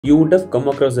You would have come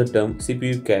across the term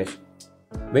CPU cache.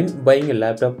 When buying a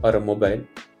laptop or a mobile,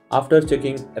 after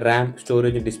checking RAM,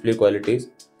 storage and display qualities,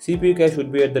 CPU cache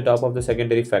would be at the top of the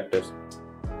secondary factors.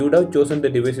 You would have chosen the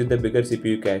device with the bigger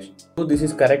CPU cache. So this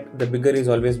is correct, the bigger is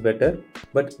always better,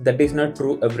 but that is not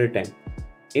true every time.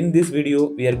 In this video,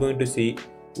 we are going to see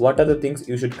what are the things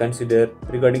you should consider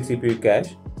regarding CPU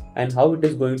cache and how it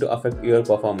is going to affect your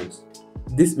performance.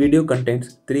 This video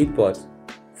contains 3 parts.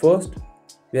 First,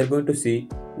 we are going to see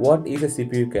what is a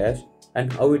CPU cache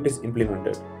and how it is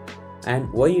implemented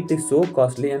and why it is so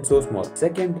costly and so small.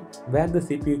 Second, where the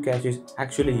CPU cache is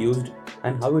actually used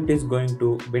and how it is going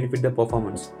to benefit the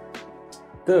performance.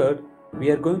 Third, we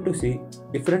are going to see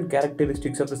different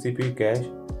characteristics of the CPU cache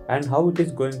and how it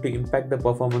is going to impact the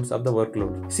performance of the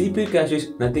workload. CPU cache is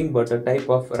nothing but a type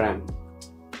of RAM.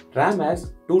 RAM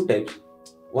has two types.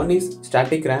 One is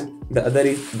static RAM, the other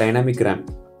is dynamic RAM.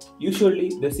 Usually,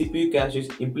 the CPU cache is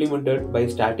implemented by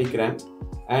static RAM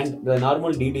and the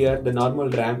normal DDR, the normal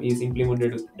RAM is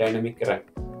implemented with dynamic RAM.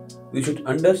 We should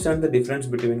understand the difference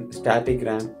between static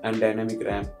RAM and dynamic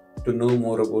RAM to know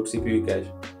more about CPU cache.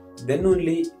 Then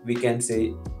only we can say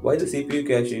why the CPU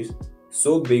cache is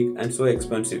so big and so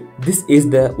expensive. This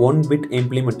is the 1-bit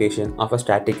implementation of a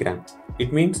static RAM.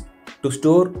 It means to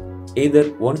store either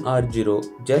 1 or 0,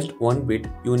 just 1 bit,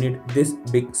 you need this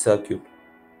big circuit.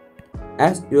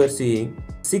 As you are seeing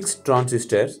 6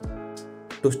 transistors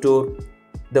to store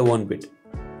the 1 bit,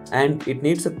 and it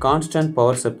needs a constant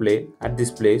power supply at this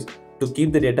place to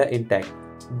keep the data intact.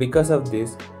 Because of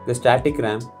this, the static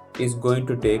RAM is going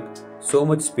to take so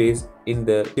much space in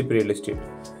the chip real estate.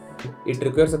 It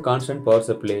requires a constant power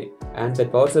supply, and the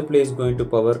power supply is going to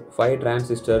power 5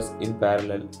 transistors in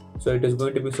parallel, so it is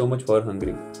going to be so much power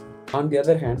hungry. On the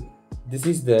other hand, this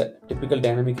is the typical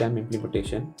dynamic RAM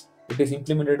implementation. It is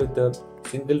implemented with a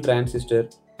single transistor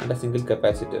and a single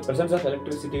capacitor. Presence of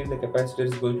electricity in the capacitor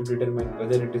is going to determine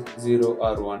whether it is 0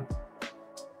 or 1.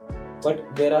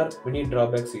 But there are many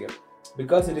drawbacks here.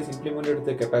 Because it is implemented with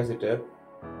a capacitor,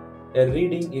 a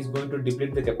reading is going to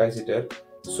deplete the capacitor,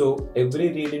 so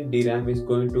every read in DRAM is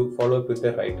going to follow up with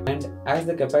the write. And as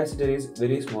the capacitor is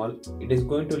very small, it is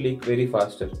going to leak very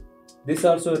faster. This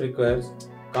also requires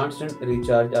constant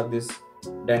recharge of this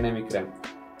dynamic RAM.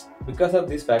 Because of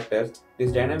these factors,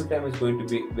 this dynamic RAM is going to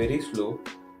be very slow,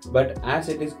 but as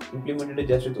it is implemented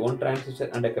just with one transistor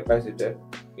and a capacitor,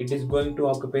 it is going to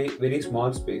occupy very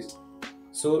small space.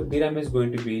 So DRAM is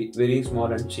going to be very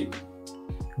small and cheap.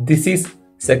 This is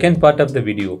second part of the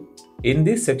video. In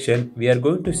this section, we are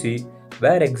going to see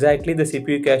where exactly the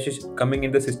CPU cache is coming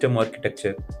in the system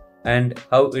architecture and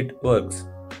how it works.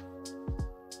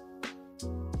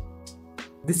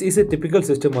 This is a typical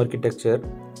system architecture.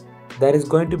 There is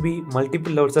going to be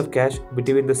multiple levels of cache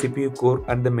between the CPU core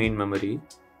and the main memory.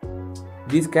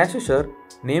 These caches are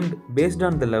named based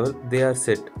on the level they are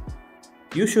set.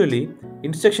 Usually,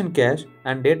 instruction cache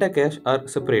and data cache are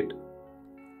separate.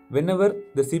 Whenever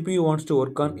the CPU wants to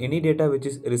work on any data which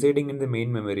is residing in the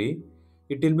main memory,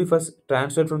 it will be first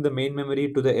transferred from the main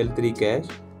memory to the L3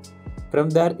 cache.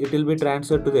 From there, it will be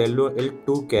transferred to the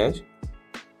L2 cache.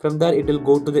 From there, it will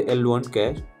go to the L1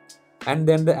 cache, and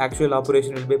then the actual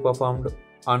operation will be performed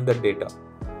on the data.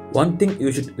 One thing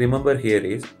you should remember here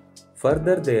is,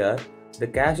 further there, the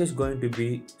cache is going to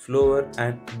be slower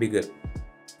and bigger.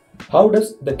 How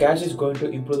does the cache is going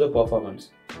to improve the performance?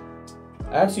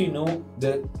 As you know,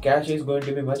 the cache is going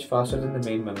to be much faster than the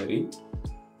main memory.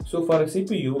 So for a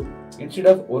CPU, instead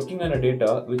of working on a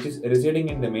data which is residing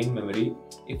in the main memory,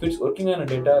 if it's working on a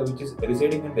data which is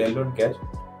residing in the L1 cache,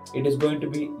 it is going to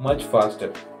be much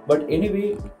faster. But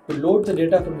anyway, to load the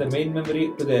data from the main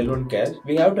memory to the L1 cache,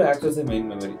 we have to access the main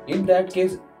memory. In that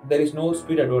case, there is no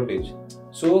speed advantage.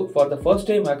 So for the first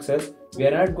time access, we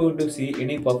are not going to see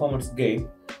any performance gain,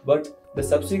 but the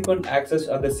subsequent access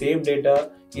on the same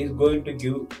data is going to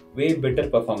give way better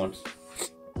performance.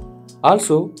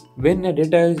 Also, when a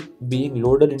data is being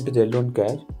loaded into the L1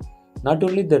 cache, not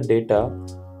only the data,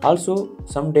 also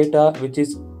some data which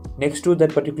is next to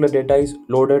that particular data is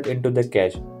loaded into the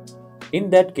cache. In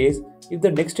that case, if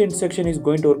the next instruction is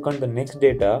going to work on the next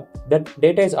data, that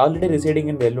data is already residing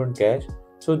in the L1 cache,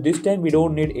 so this time we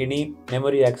don't need any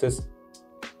memory access.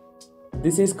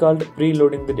 This is called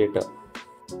preloading the data.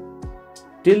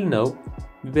 Till now,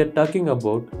 we were talking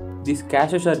about these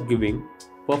caches are giving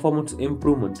performance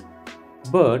improvement,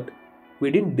 but we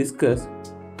didn't discuss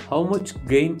how much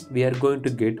gain we are going to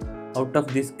get out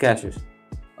of these caches.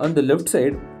 On the left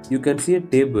side, you can see a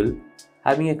table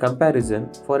having a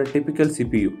comparison for a typical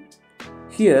CPU.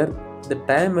 Here, the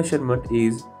time measurement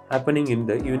is happening in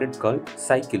the unit called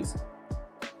cycles.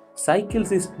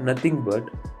 Cycles is nothing but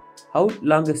how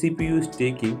long a CPU is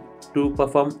taking to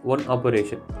perform one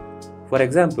operation. For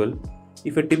example,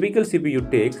 if a typical CPU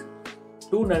takes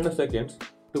 2 nanoseconds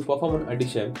to perform an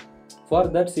addition, for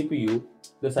that CPU,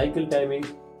 the cycle time is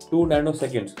 2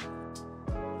 nanoseconds.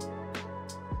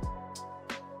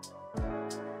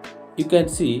 You can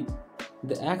see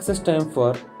the access time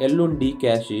for L1D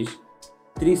cache is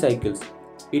 3 cycles.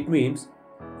 It means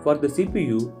for the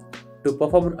CPU to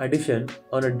perform an addition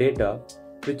on a data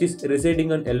which is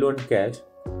residing on L1 cache,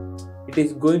 it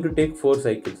is going to take 4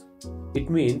 cycles. It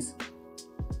means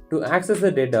to access the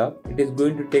data, it is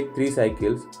going to take 3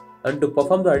 cycles, and to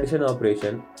perform the addition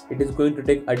operation, it is going to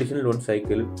take additional 1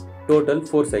 cycle, total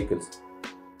 4 cycles.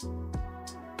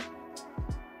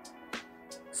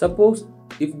 Suppose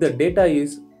if the data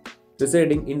is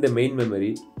residing in the main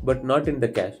memory but not in the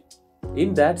cache.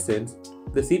 In that sense,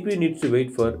 the CPU needs to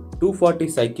wait for 240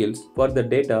 cycles for the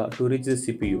data to reach the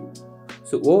CPU.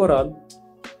 So overall,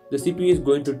 the CPU is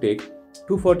going to take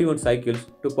 241 cycles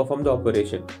to perform the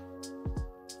operation.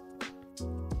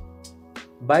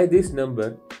 By this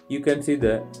number, you can see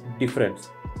the difference.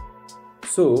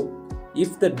 So,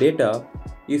 if the data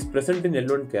is present in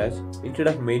L1 cache instead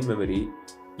of main memory,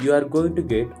 you are going to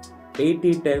get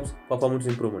 80 times performance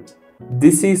improvement.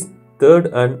 This is third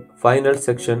and final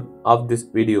section of this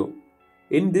video.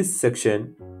 In this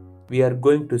section, we are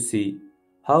going to see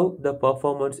how the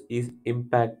performance is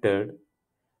impacted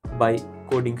by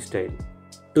coding style.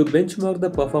 To benchmark the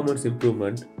performance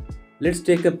improvement, let's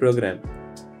take a program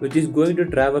which is going to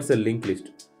traverse a linked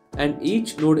list, and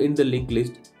each node in the linked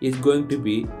list is going to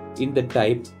be in the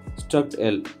type struct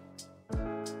L.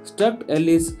 Struct L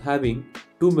is having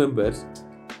two members.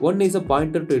 One is a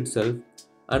pointer to itself,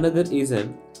 another is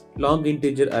an long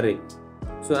integer array.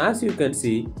 So as you can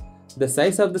see, the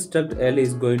size of the struct L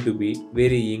is going to be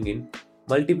varying in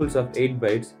multiples of 8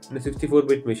 bytes in a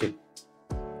 64-bit machine.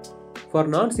 For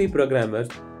non-C programmers,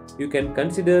 you can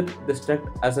consider the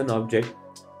struct as an object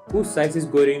whose size is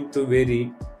going to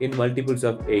vary in multiples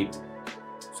of 8.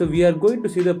 So we are going to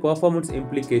see the performance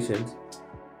implications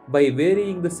by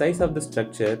varying the size of the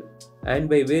structure and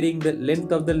by varying the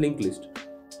length of the linked list.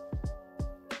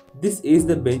 This is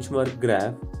the benchmark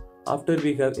graph after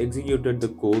we have executed the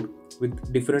code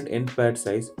with different endpad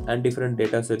size and different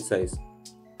dataset size.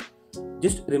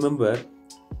 Just remember,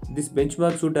 this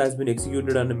benchmark suit has been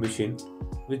executed on a machine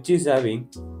which is having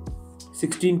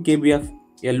 16 KB of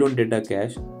L1 data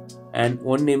cache and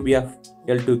 1 MB of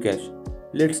L2 cache.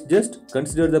 Let's just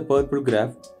consider the purple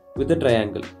graph with a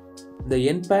triangle. The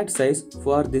endpad size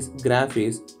for this graph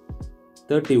is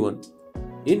 31.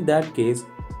 In that case,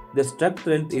 the struct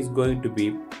length is going to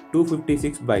be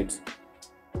 256 bytes.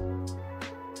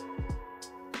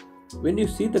 When you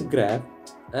see the graph,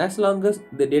 as long as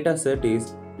the data set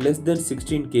is less than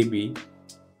 16 KB,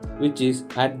 which is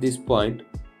at this point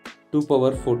 2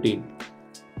 power 14,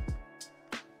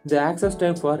 the access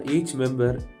time for each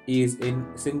member is in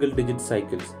single digit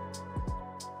cycles.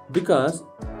 Because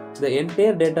the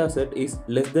entire data set is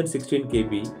less than 16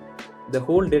 KB, the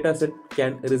whole data set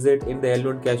can reside in the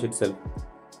L1 cache itself.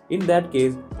 In that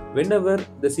case, whenever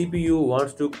the CPU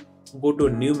wants to go to a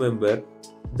new member,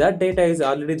 that data is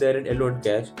already there in L1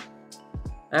 cache.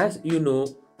 As you know,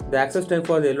 the access time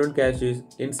for the L1 cache is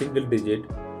in single digit.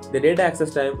 The data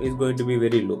access time is going to be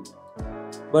very low.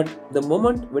 But the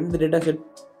moment when the dataset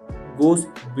goes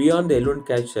beyond the L1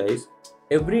 cache size,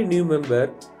 every new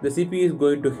member the CPU is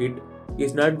going to hit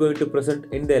is not going to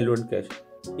present in the L1 cache.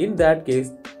 In that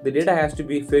case, the data has to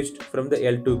be fetched from the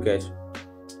L2 cache.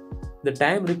 The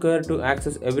time required to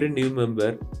access every new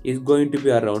member is going to be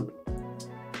around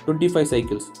 25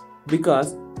 cycles,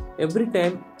 because every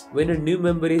time when a new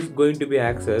member is going to be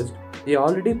accessed, the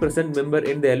already present member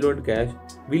in the L1 cache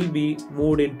will be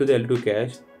moved into the L2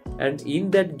 cache, and in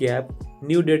that gap,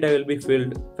 new data will be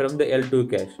filled from the L2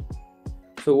 cache.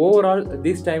 So overall,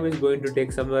 this time is going to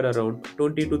take somewhere around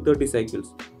 20 to 30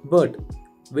 cycles. But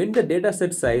when the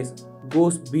dataset size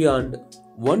goes beyond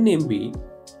 1 MB,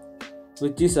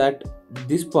 which is at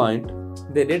this point,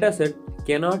 the dataset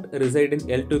cannot reside in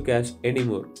L2 cache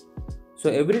anymore. So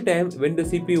every time when the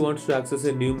CPU wants to access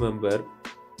a new member,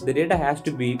 the data has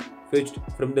to be fetched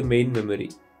from the main memory.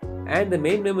 And the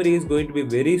main memory is going to be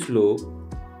very slow.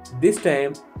 This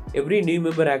time, every new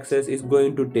member access is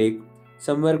going to take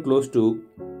somewhere close to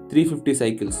 350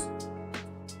 cycles.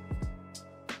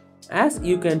 As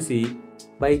you can see,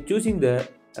 by choosing the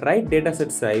right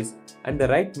dataset size and the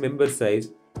right member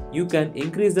size, you can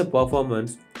increase the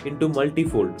performance into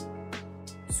multifold.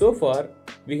 So far,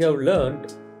 we have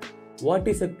learned what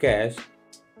is a cache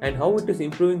and how it is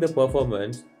improving the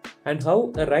performance, and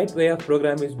how a right way of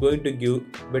program is going to give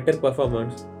better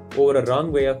performance over a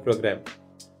wrong way of program.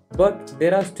 But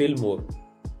there are still more.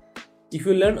 If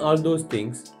you learn all those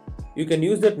things, you can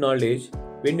use that knowledge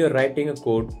when you're writing a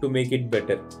code to make it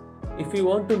better. If you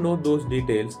want to know those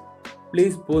details,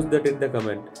 please post that in the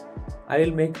comment. I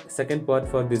will make second part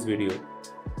for this video.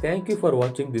 Thank you for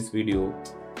watching this video.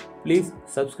 Please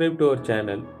subscribe to our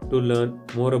channel to learn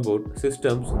more about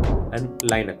systems and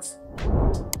Linux.